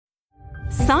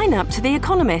Sign up to The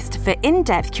Economist for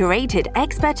in-depth curated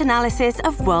expert analysis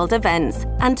of world events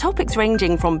and topics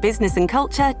ranging from business and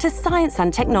culture to science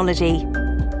and technology.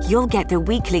 You'll get the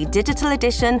weekly digital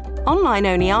edition,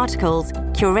 online-only articles,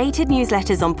 curated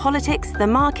newsletters on politics, the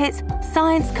markets,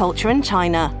 science, culture and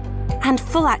China, and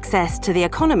full access to The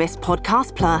Economist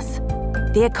Podcast Plus.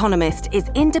 The Economist is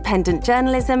independent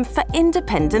journalism for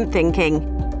independent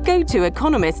thinking. Go to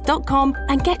economist.com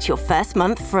and get your first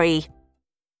month free.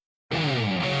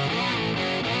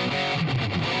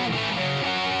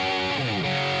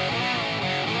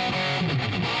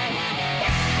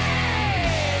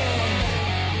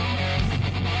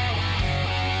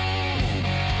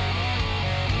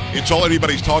 It's all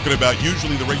anybody's talking about.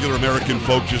 Usually the regular American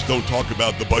folk just don't talk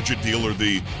about the budget deal or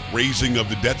the raising of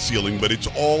the debt ceiling, but it's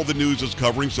all the news is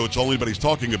covering, so it's all anybody's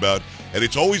talking about, and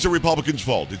it's always a Republican's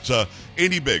fault. It's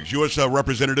Andy Biggs, U.S.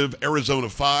 Representative, Arizona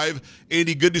 5.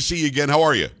 Andy, good to see you again. How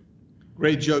are you?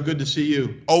 Great, Joe. Good to see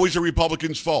you. Always a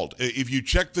Republican's fault. If you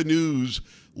check the news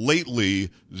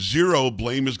lately, zero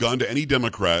blame has gone to any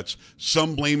Democrats.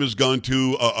 Some blame has gone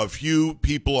to a few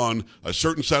people on a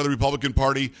certain side of the Republican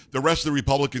Party. The rest of the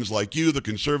Republicans, like you, the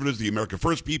conservatives, the America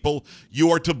First people, you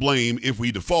are to blame if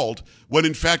we default, when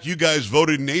in fact you guys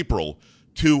voted in April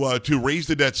to raise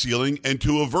the debt ceiling and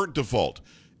to avert default.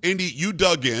 Andy, you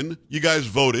dug in, you guys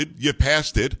voted, you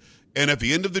passed it, and at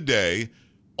the end of the day,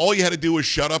 all you had to do was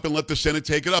shut up and let the Senate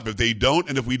take it up. If they don't,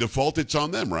 and if we default, it's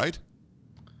on them, right?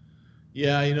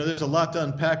 Yeah, there's a lot to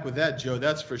unpack with that, Joe.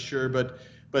 That's for sure. But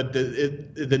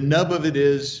the nub of it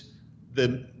is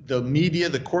the media,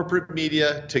 the corporate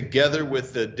media, together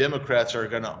with the Democrats, are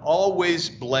going to always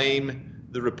blame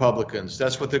the Republicans.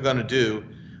 That's what they're going to do.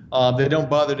 They don't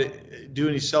bother to do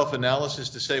any self-analysis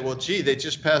to say, well, gee, they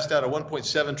just passed out a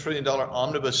 $1.7 trillion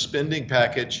omnibus spending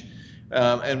package,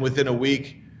 and within a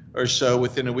week or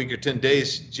 10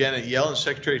 days, Janet Yellen,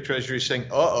 Secretary of Treasury, is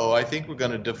saying, I think we're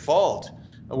going to default.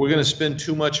 We're going to spend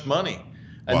too much money.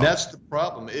 And Wow. That's the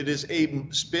problem. It is a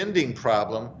spending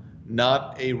problem,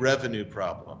 not a revenue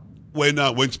problem.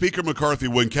 When Speaker McCarthy,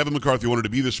 when Kevin McCarthy wanted to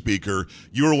be the speaker,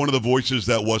 you were one of the voices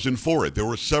that wasn't for it. There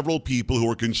were several people who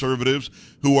were conservatives,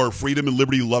 who are freedom and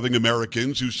liberty loving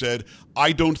Americans, who said,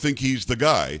 I don't think he's the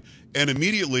guy. And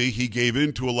immediately he gave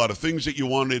in to a lot of things that you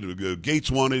wanted,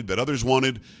 Gates wanted, that others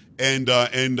wanted, and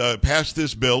passed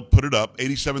this bill, put it up.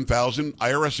 87,000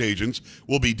 IRS agents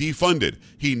will be defunded.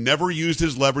 He never used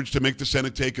his leverage to make the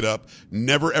Senate take it up,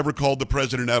 never ever called the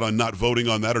president out on not voting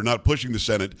on that or not pushing the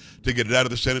Senate to get it out of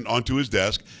the Senate onto his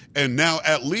desk. And now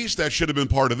at least that should have been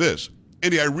part of this.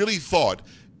 Andy, I really thought,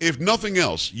 if nothing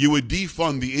else, you would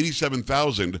defund the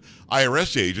 87,000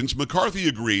 IRS agents. McCarthy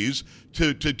agrees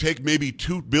to take maybe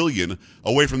 $2 billion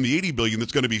away from the $80 billion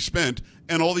that's going to be spent,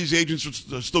 and all these agents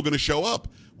are still going to show up.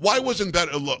 Why wasn't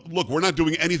that? Look, we're not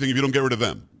doing anything if you don't get rid of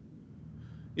them.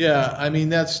 Yeah,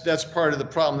 that's part of the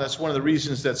problem. That's one of the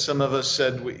reasons that some of us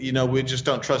said, we just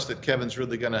don't trust that Kevin's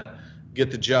really going to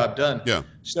get the job done. Yeah.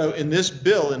 So in this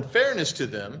bill, in fairness to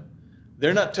them,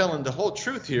 they're not telling the whole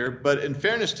truth here, but in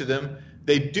fairness to them,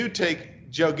 they do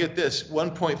take, Joe, get this,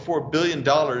 $1.4 billion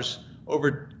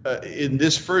over in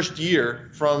this first year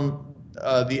from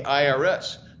the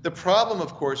IRS. The problem,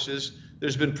 of course, is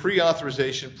there's been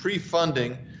pre-authorization,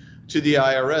 pre-funding to the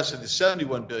IRS of the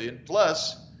 $71 billion.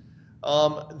 Plus,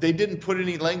 they didn't put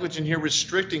any language in here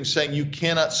restricting, saying you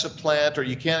cannot supplant or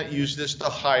you cannot use this to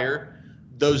hire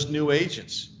those new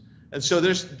agents. And so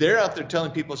they're out there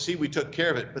telling people, see, we took care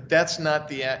of it, but that's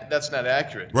not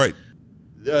accurate. Right.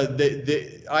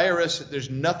 The IRS,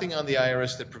 there's nothing on the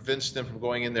IRS that prevents them from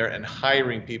going in there and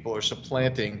hiring people or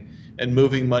supplanting and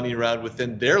moving money around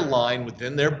within their line,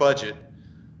 within their budget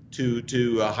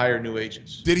to hire new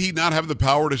agents. Did he not have the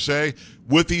power to say,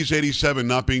 with these 87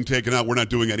 not being taken out, we're not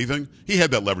doing anything? He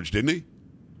had that leverage, didn't he?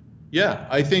 Yeah,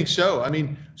 I think so.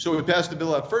 So we passed the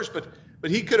bill out first,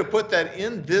 but he could have put that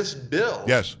in this bill.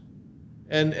 Yes.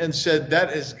 And said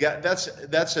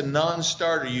that's a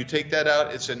non-starter. You take that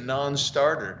out, it's a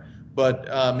non-starter.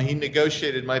 But he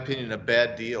negotiated, in my opinion, a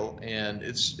bad deal, and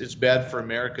it's bad for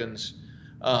Americans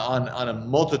on a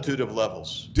multitude of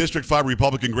levels. District 5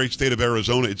 Republican, great state of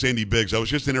Arizona. It's Andy Biggs. I was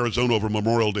just in Arizona over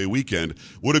Memorial Day weekend.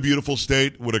 What a beautiful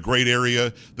state. What a great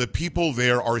area. The people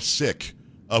there are sick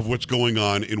of what's going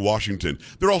on in Washington.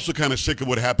 They're also kind of sick of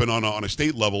what happened on a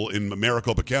state level in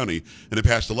Maricopa County in the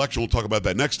past election. We'll talk about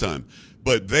that next time.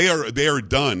 But they are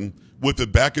done with the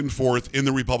back and forth in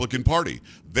the Republican Party.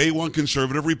 They want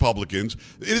conservative Republicans.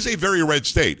 It is a very red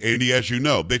state, Andy, as you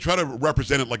know. They try to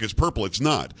represent it like it's purple. It's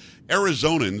not.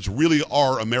 Arizonans really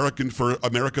are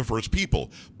America First people,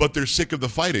 but they're sick of the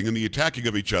fighting and the attacking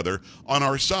of each other on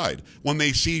our side. When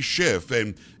they see Schiff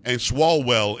and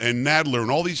Swalwell and Nadler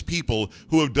and all these people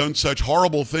who have done such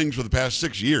horrible things for the past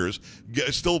 6 years,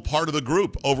 still part of the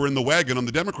group over in the wagon on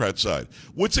the Democrat side.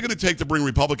 What's it going to take to bring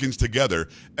Republicans together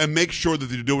and make sure that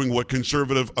they're doing what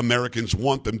conservative Americans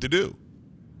want them to do?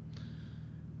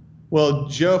 Well,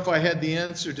 Joe, if I had the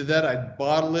answer to that, I'd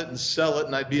bottle it and sell it,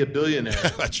 and I'd be a billionaire.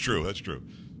 That's true. That's true.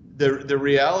 The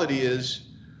reality is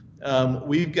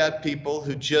we've got people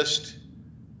who just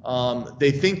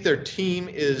they think their team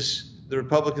is the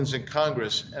Republicans in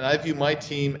Congress, and I view my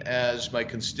team as my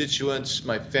constituents,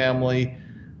 my family,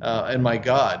 and my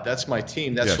God. That's my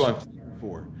team. That's who I'm fighting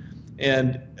for.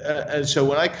 And so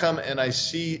when I come and I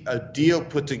see a deal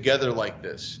put together like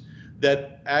this,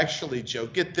 that actually, Joe,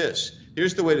 get this.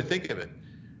 Here's the way to think of it.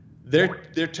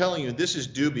 They're telling you this is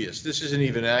dubious. This isn't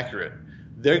even accurate.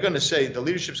 They're going to say, the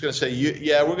leadership's going to say,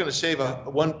 yeah, we're going to save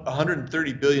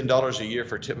 $130 billion a year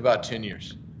for about 10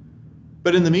 years.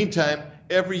 But in the meantime,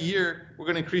 every year we're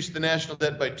going to increase the national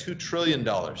debt by $2 trillion.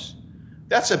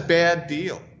 That's a bad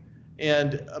deal.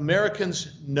 And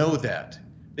Americans know that.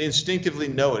 They instinctively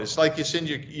know it. It's like you send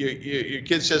your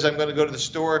kid says, I'm going to go to the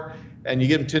store, and you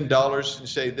give them $10 and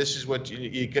say, this is what you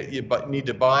need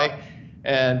to buy.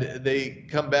 And they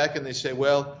come back and they say,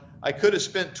 well, I could have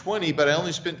spent 20, but I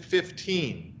only spent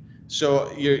 15.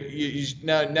 So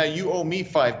now you owe me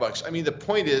 $5. I mean, the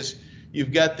point is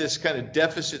you've got this kind of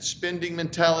deficit spending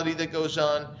mentality that goes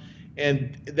on,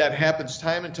 and that happens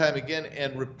time and time again.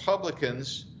 And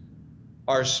Republicans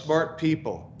are smart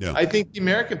people. Yeah. I think the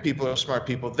American people are smart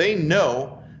people. They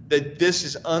know that this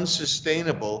is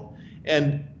unsustainable.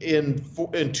 And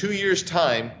in 2 years'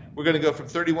 time, we're going to go from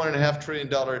 $31.5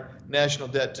 trillion national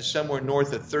debt to somewhere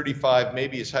north of 35,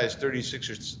 maybe as high as 36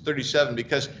 or 37,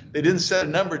 because they didn't set a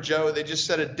number, Joe. They just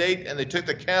set a date, and they took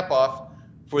the cap off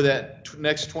for that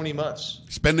next 20 months.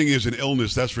 Spending is an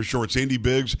illness, that's for sure. It's Andy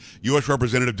Biggs, U.S.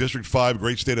 Representative, District 5,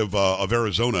 great state of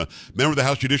Arizona, member of the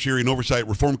House Judiciary and Oversight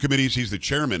Reform Committees. He's the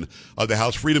chairman of the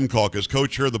House Freedom Caucus,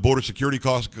 co-chair of the Border Security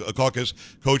Caucus,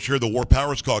 co-chair of the War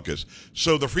Powers Caucus.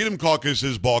 So the Freedom Caucus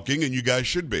is balking, and you guys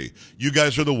should be. You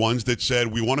guys are the ones that said,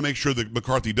 we want to make sure that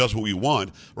McCarthy does what we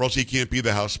want, or else he can't be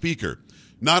the House Speaker.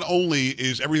 Not only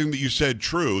is everything that you said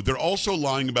true, they're also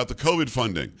lying about the COVID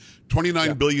funding.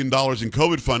 $29 billion in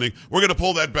COVID funding. We're going to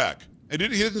pull that back. And he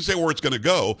doesn't say where it's going to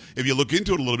go. If you look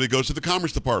into it a little bit, it goes to the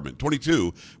Commerce Department.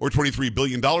 $22 or $23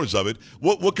 billion of it.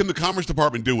 What can the Commerce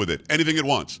Department do with it? Anything it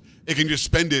wants. It can just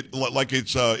spend it like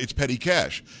it's petty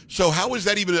cash. So how is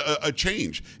that even a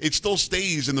change? It still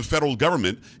stays in the federal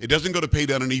government. It doesn't go to pay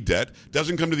down any debt.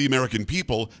 Doesn't come to the American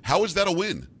people. How is that a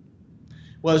win?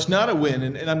 Well, it's not a win,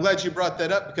 and I'm glad you brought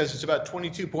that up, because it's about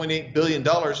 $22.8 billion.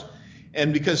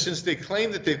 And because since they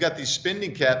claim that they've got these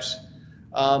spending caps,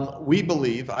 I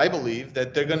believe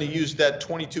that they're going to use that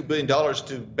 $22 billion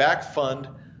to back fund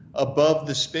above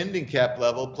the spending cap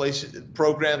level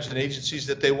programs and agencies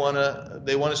that they want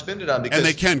to spend it on. Because, and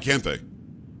they can't they?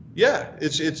 Yeah,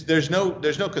 there's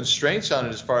no constraints on it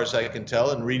as far as I can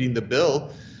tell in reading the bill.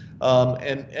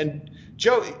 And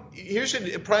Joe, here's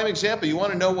a prime example. You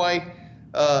want to know why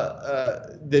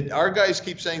that our guys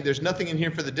keep saying there's nothing in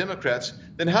here for the Democrats?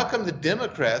 Then how come the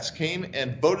Democrats came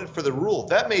and voted for the rule?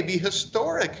 That may be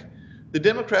historic. The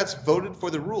Democrats voted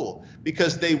for the rule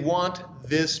because they want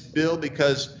this bill,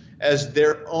 because as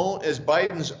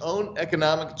Biden's own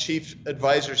economic chief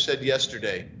advisor said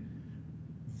yesterday,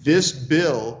 this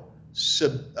bill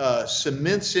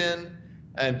cements in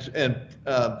and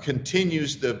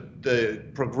continues the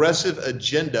progressive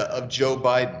agenda of Joe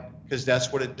Biden. Because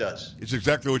that's what it does. It's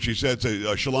exactly what she said.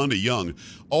 Shalonda Young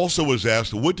also was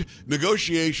asked, what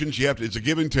negotiations you have to, it's a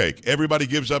give and take. Everybody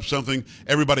gives up something.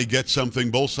 Everybody gets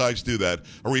something. Both sides do that.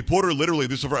 A reporter literally,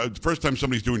 this is the first time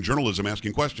somebody's doing journalism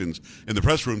asking questions in the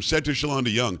press room, said to Shalonda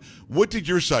Young, what did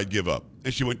your side give up?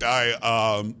 And she went,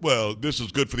 well, this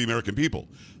is good for the American people.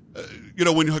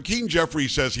 When Hakeem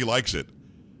Jeffries says he likes it,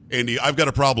 Andy, I've got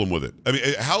a problem with it. I mean,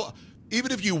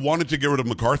 even if you wanted to get rid of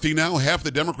McCarthy now, half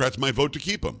the Democrats might vote to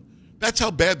keep him. That's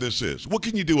how bad this is. What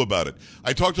can you do about it?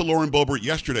 I talked to Lauren Boebert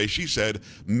yesterday. She said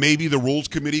maybe the Rules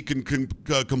Committee can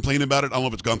complain about it. I don't know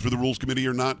if it's gone through the Rules Committee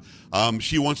or not.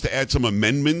 She wants to add some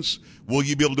amendments. Will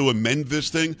you be able to amend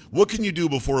this thing? What can you do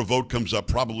before a vote comes up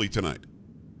probably tonight?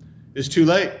 It's too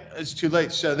late. It's too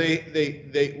late. So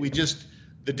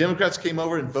the Democrats came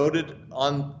over and voted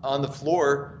on the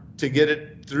floor to get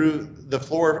it through the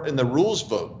floor in the rules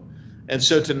vote. And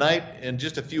so tonight, in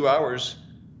just a few hours,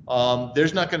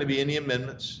 there's not going to be any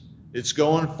amendments. It's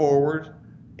going forward,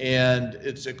 and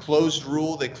it's a closed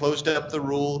rule. They closed up the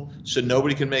rule so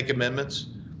nobody can make amendments.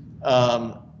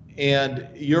 And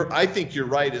I think you're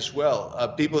right as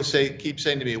well. People keep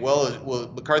saying to me, well,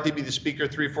 will McCarthy be the speaker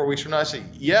 3 or 4 weeks from now? I say,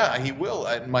 yeah, he will,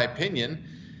 in my opinion.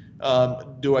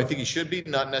 Do I think he should be?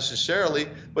 Not necessarily.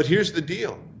 But here's the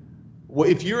deal. Well,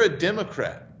 if you're a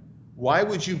Democrat, why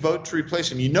would you vote to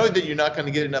replace him? You know that you're not going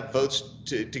to get enough votes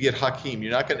to get Hakeem.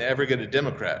 You're not going to ever get a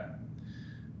Democrat.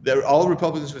 All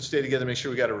Republicans would stay together and make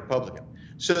sure we got a Republican.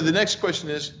 So the next question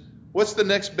is, what's the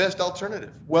next best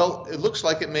alternative? Well, it looks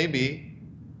like it may be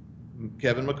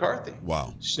Kevin McCarthy.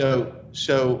 Wow. A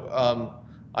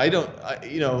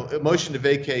motion to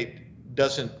vacate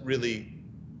doesn't really,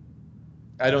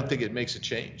 I don't think it makes a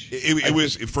change. It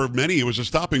was, for many, it was a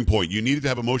stopping point. You needed to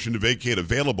have a motion to vacate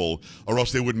available, or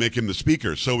else they would make him the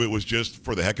speaker. So it was just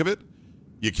for the heck of it?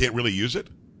 You can't really use it?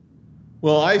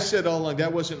 Well, I said all along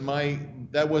that wasn't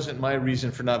my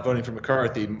reason for not voting for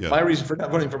McCarthy. Yeah. My reason for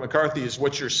not voting for McCarthy is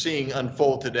what you're seeing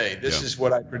unfold today. This is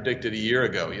what I predicted a year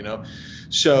ago,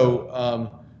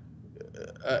 So,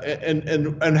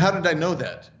 and how did I know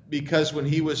that? Because when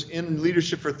he was in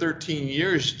leadership for 13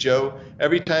 years, Joe,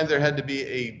 every time there had to be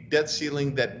a debt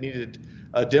ceiling that needed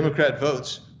Democrat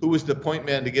votes, who was the point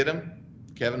man to get him?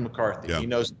 Kevin McCarthy. Yeah. He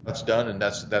knows that's done, and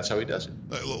that's how he does it.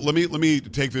 Let me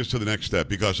take this to the next step,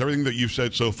 because everything that you've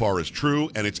said so far is true,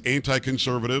 and it's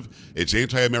anti-conservative, it's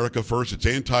anti-America first, it's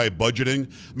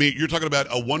anti-budgeting. I mean, you're talking about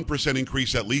a 1%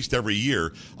 increase at least every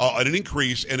year, an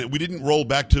increase, and we didn't roll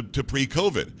back to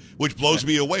pre-COVID, which blows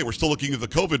me away. We're still looking at the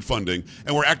COVID funding,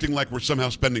 and we're acting like we're somehow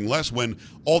spending less when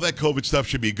all that COVID stuff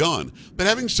should be gone. But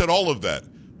having said all of that,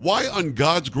 why on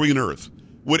God's green earth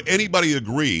would anybody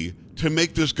agree to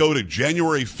make this go to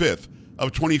January 5th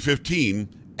of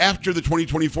 2015 after the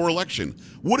 2024 election?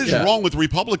 What is wrong with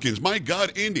Republicans? My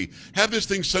God, Andy, have this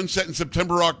thing sunset in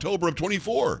September or October of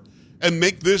 24 and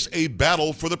make this a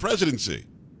battle for the presidency.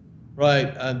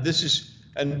 Right. This is,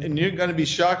 and you're going to be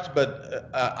shocked, but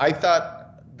I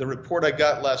thought the report I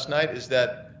got last night is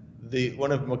that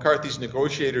one of McCarthy's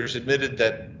negotiators admitted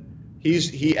that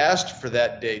he asked for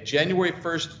that date, January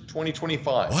 1st,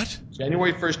 2025. What?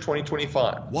 January 1st,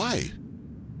 2025. Why?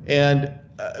 And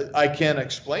I can't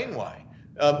explain why.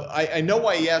 I know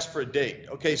why he asked for a date.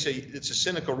 Okay, so it's a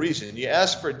cynical reason. You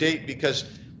ask for a date because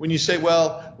when you say,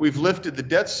 well, we've lifted the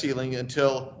debt ceiling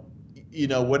until,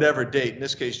 whatever date, in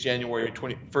this case, January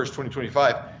 1st,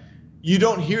 2025, you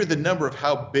don't hear the number of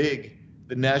how big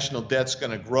the national debt's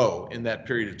going to grow in that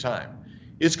period of time.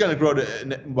 It's going to grow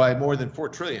by more than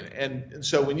 $4 trillion. And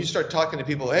so when you start talking to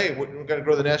people, hey, we're going to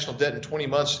grow the national debt in 20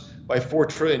 months by $4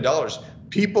 trillion,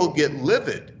 people get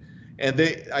livid. And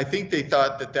I think they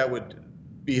thought that would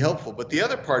be helpful. But the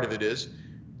other part of it is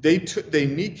they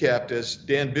kneecapped, as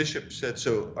Dan Bishop said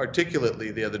so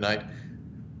articulately the other night,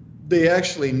 they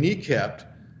actually kneecapped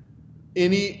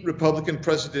any Republican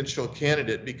presidential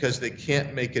candidate because they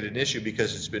can't make it an issue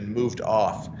because it's been moved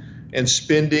off. And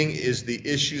spending is the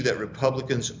issue that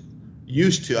Republicans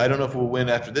used to. I don't know if we'll win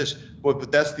after this,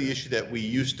 but that's the issue that we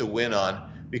used to win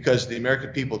on because the American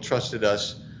people trusted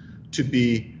us to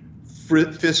be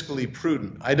fiscally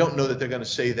prudent. I don't know that they're going to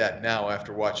say that now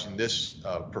after watching this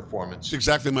performance. It's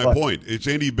exactly my point. It's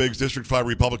Andy Biggs, District 5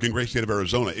 Republican, great state of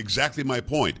Arizona. Exactly my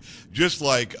point. Just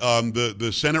like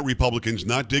the Senate Republicans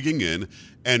not digging in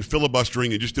and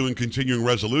filibustering and just doing continuing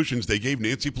resolutions, they gave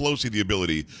Nancy Pelosi the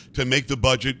ability to make the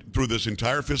budget through this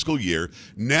entire fiscal year.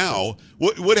 Now,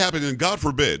 what happens, and God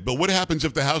forbid, but what happens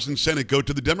if the House and Senate go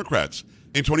to the Democrats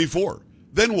in 24?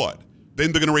 Then what?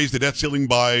 Then they're going to raise the debt ceiling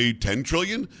by $10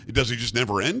 trillion? Does it just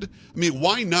never end? I mean,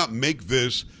 why not make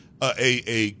this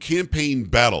a campaign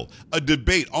battle, a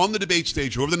debate on the debate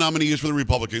stage? Whoever the nominee is for the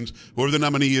Republicans, whoever the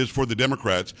nominee is for the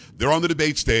Democrats, they're on the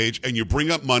debate stage, and you bring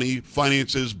up money,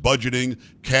 finances, budgeting,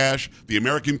 cash. The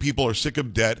American people are sick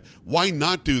of debt. Why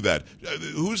not do that?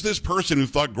 Who's this person who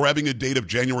thought grabbing a date of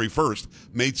January 1st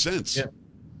made sense?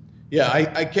 Yeah,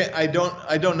 I can't. I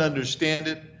don't understand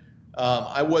it.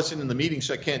 I wasn't in the meeting,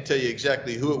 so I can't tell you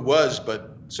exactly who it was,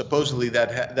 but supposedly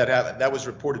that happened. That was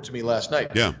reported to me last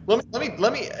night. Yeah.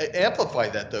 Let me amplify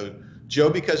that though, Joe,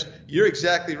 because you're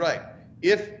exactly right.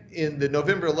 If in the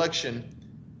November election,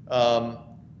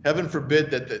 heaven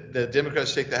forbid that the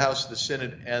Democrats take the House, the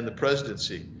Senate, and the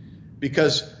presidency,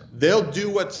 because they'll do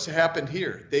what's happened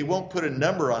here. They won't put a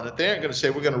number on it. They aren't going to say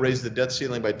we're going to raise the debt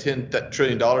ceiling by $10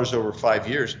 trillion over 5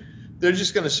 years. They're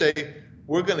just going to say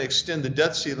we're going to extend the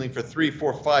debt ceiling for 3,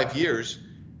 4, 5 years,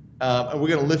 and we're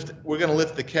going to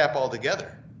lift the cap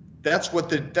altogether. That's what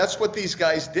these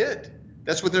guys did.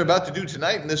 That's what they're about to do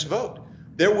tonight in this vote.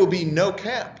 there will be no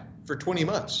cap for 20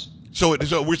 months. So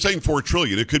we're saying $4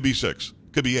 trillion. It could be 6,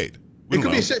 could be 8. It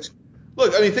could be 6.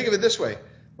 Look, I mean, think of it this way.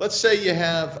 Let's say you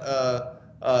have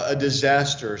a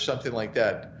disaster or something like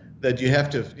that you have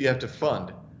to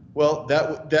fund. Well,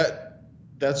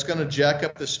 that's going to jack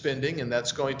up the spending, and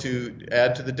that's going to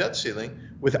add to the debt ceiling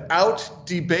without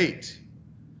debate.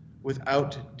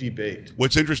 Without debate.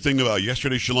 What's interesting about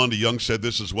yesterday, Shalonda Young said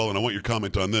this as well, and I want your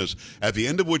comment on this. At the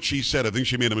end of what she said, I think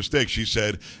she made a mistake. She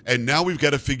said, and now we've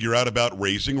got to figure out about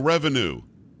raising revenue.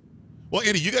 Well,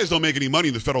 Andy, you guys don't make any money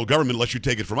in the federal government unless you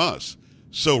take it from us.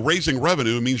 So raising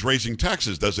revenue means raising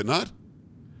taxes, does it not?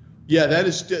 Yeah, that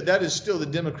is still the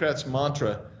Democrats'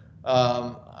 mantra.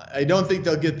 I don't think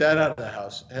they'll get that out of the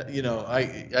House. You know,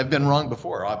 I've been wrong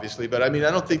before, obviously, but I mean, I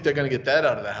don't think they're going to get that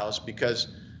out of the House because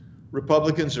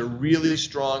Republicans are really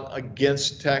strong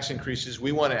against tax increases.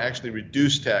 We want to actually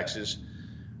reduce taxes.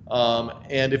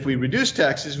 And if we reduce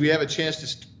taxes, we have a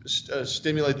chance to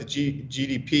stimulate the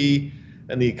GDP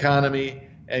and the economy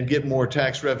and get more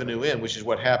tax revenue in, which is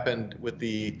what happened with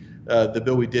the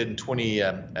bill we did in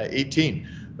 2017.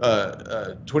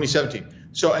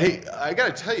 So, hey, I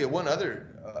got to tell you one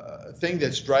other thing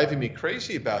that's driving me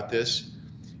crazy about this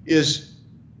is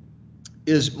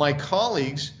my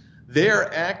colleagues.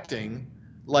 They're acting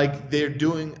like they're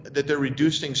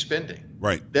reducing spending.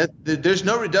 Right. That there's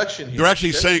no reduction here. They're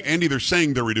actually saying, Andy, they're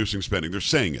saying they're reducing spending. They're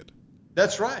saying it.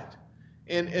 That's right.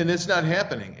 And it's not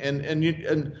happening.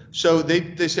 And so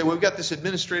they say, well, we've got this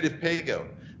administrative pay-go.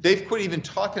 They've quit even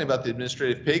talking about the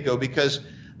administrative pay-go because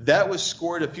that was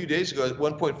scored a few days ago at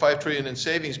 $1.5 trillion in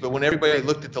savings. But when everybody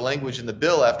looked at the language in the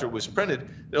bill after it was printed,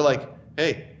 they're like,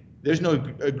 hey, there's no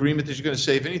agreement that you're going to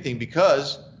save anything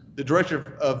because the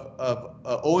director of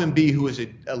OMB, who is a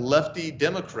lefty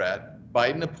Democrat,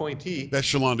 Biden appointee. That's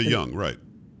Shalonda Young, right?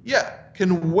 Yeah,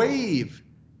 can waive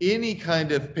any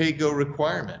kind of pay-go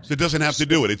requirement. So it doesn't have to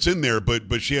do it. It's in there,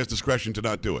 but she has discretion to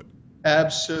not do it.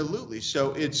 Absolutely.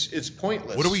 So it's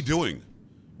pointless. What are we doing?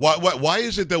 Why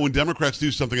is it that when Democrats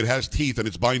do something, it has teeth and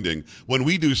it's binding? When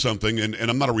we do something, and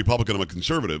I'm not a Republican, I'm a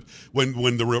conservative.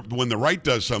 When the right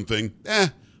does something,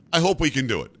 I hope we can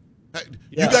do it.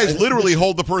 You guys literally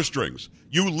hold the purse strings.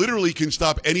 You literally can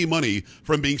stop any money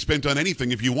from being spent on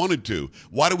anything if you wanted to.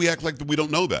 Why do we act like we don't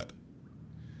know that?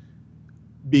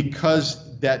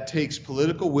 Because that takes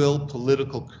political will,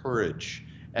 political courage.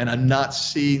 And I'm not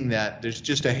seeing that. There's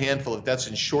just a handful of that's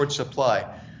in short supply.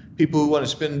 People who want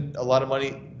to spend a lot of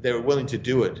money, they're willing to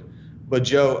do it. But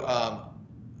Joe,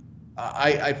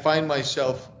 I find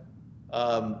myself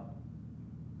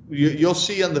you'll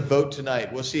see on the vote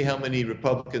tonight, we'll see how many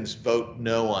Republicans vote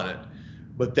no on it.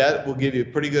 But that will give you a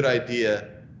pretty good idea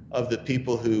of the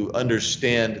people who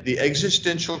understand the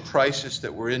existential crisis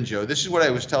that we're in, Joe. This is what I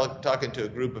was talking to a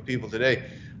group of people today.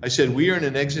 I said, we are in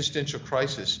an existential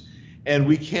crisis, and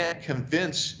we can't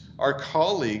convince our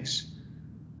colleagues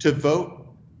to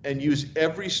vote and use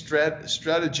every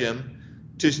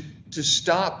stratagem to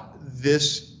stop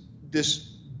this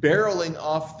barreling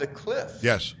off the cliff.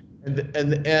 Yes.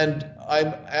 And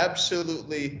I'm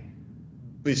absolutely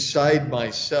beside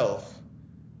myself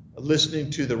listening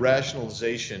to the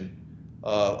rationalization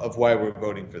of why we're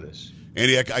voting for this.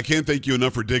 Andy, I can't thank you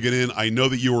enough for digging in. I know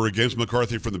that you were against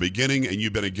McCarthy from the beginning, and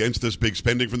you've been against this big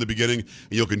spending from the beginning, and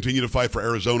you'll continue to fight for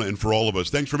Arizona and for all of us.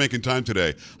 Thanks for making time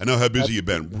today. I know how busy you've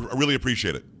been. I really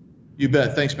appreciate it. You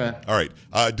bet. Thanks, man. All right.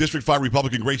 District 5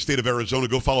 Republican, great state of Arizona.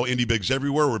 Go follow Andy Biggs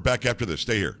everywhere. We're back after this.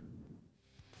 Stay here.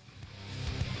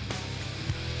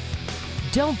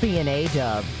 Don't be an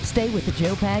A-dub. Stay with the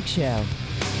Joe Pags Show.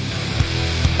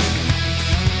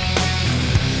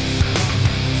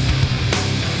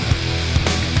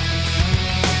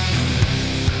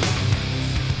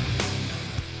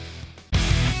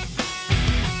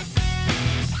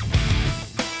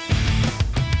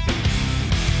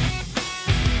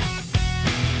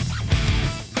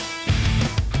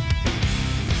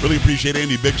 Really appreciate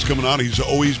Andy Biggs coming on. He's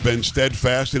always been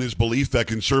steadfast in his belief that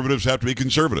conservatives have to be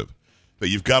conservative, that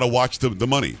you've got to watch the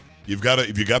money.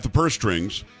 If you got the purse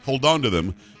strings, hold on to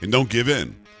them and don't give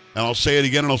in. And I'll say it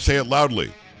again and I'll say it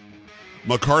loudly.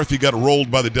 McCarthy got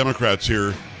rolled by the Democrats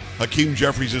here. Hakeem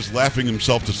Jeffries is laughing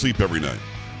himself to sleep every night.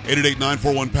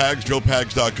 888-941-PAGS,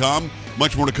 joepags.com.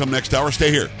 Much more to come next hour.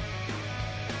 Stay here.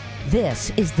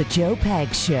 This is the Joe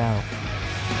Pags Show.